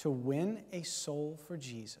to win a soul for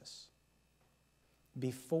Jesus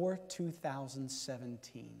before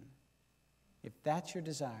 2017? If that's your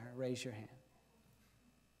desire, raise your hand.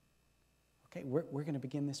 Okay, we're going to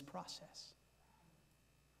begin this process.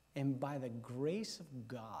 And by the grace of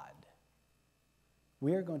God,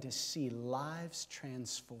 we are going to see lives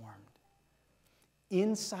transformed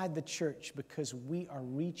inside the church because we are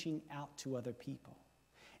reaching out to other people.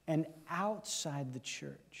 And outside the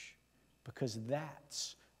church, because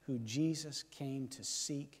that's who Jesus came to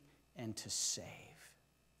seek and to save.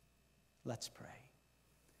 Let's pray.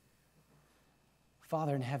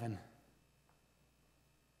 Father in heaven,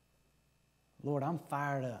 Lord, I'm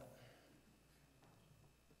fired up.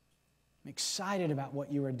 I'm excited about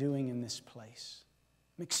what you are doing in this place.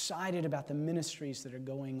 I'm excited about the ministries that are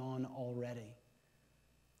going on already.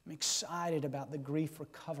 I'm excited about the grief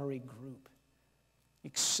recovery group.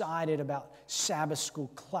 Excited about Sabbath school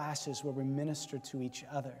classes where we minister to each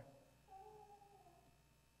other.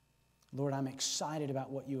 Lord, I'm excited about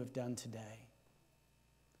what you have done today.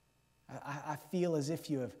 I feel as if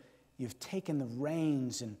you've taken the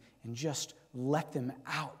reins and just let them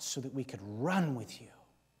out so that we could run with you,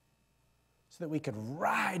 so that we could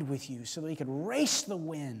ride with you, so that we could race the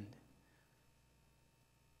wind.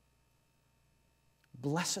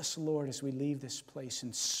 Bless us, Lord, as we leave this place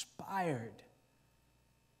inspired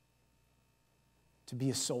to be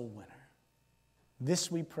a soul winner. This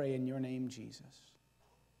we pray in your name, Jesus.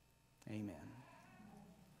 Amen.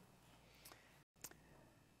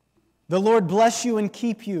 The Lord bless you and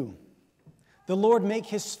keep you. The Lord make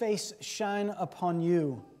His face shine upon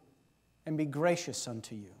you and be gracious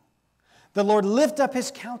unto you. The Lord lift up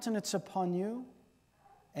His countenance upon you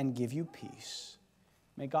and give you peace.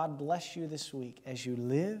 May God bless you this week as you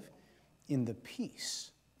live in the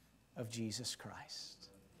peace of Jesus Christ.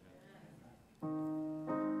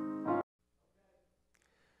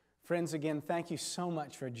 Friends, again, thank you so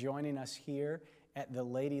much for joining us here at the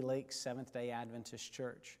Lady Lake Seventh-day Adventist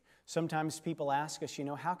Church. Sometimes people ask us,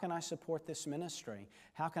 how can I support this ministry?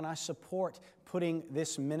 How can I support putting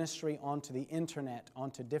this ministry onto the internet,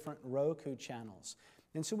 onto different Roku channels?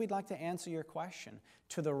 And so we'd like to answer your question.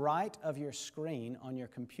 To the right of your screen on your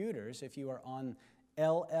computers, if you are on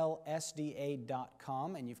llsda.com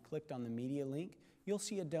and you've clicked on the media link, you'll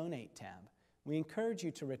see a donate tab. We encourage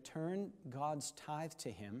you to return God's tithe to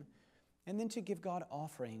Him and then to give God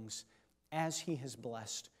offerings as He has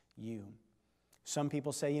blessed you. Some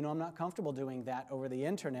people say, I'm not comfortable doing that over the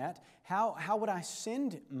internet. How would I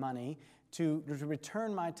send money to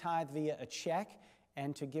return my tithe via a check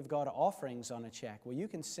and to give God offerings on a check? Well, you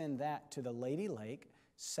can send that to the Lady Lake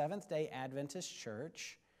Seventh-day Adventist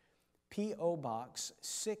Church, P.O. Box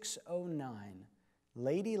 609,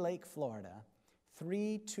 Lady Lake, Florida,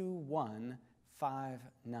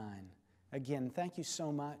 32159. Again, thank you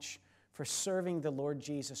so much for serving the Lord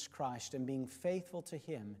Jesus Christ and being faithful to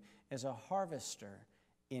Him as a harvester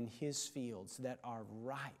in His fields that are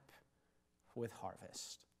ripe with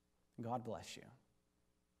harvest. God bless you.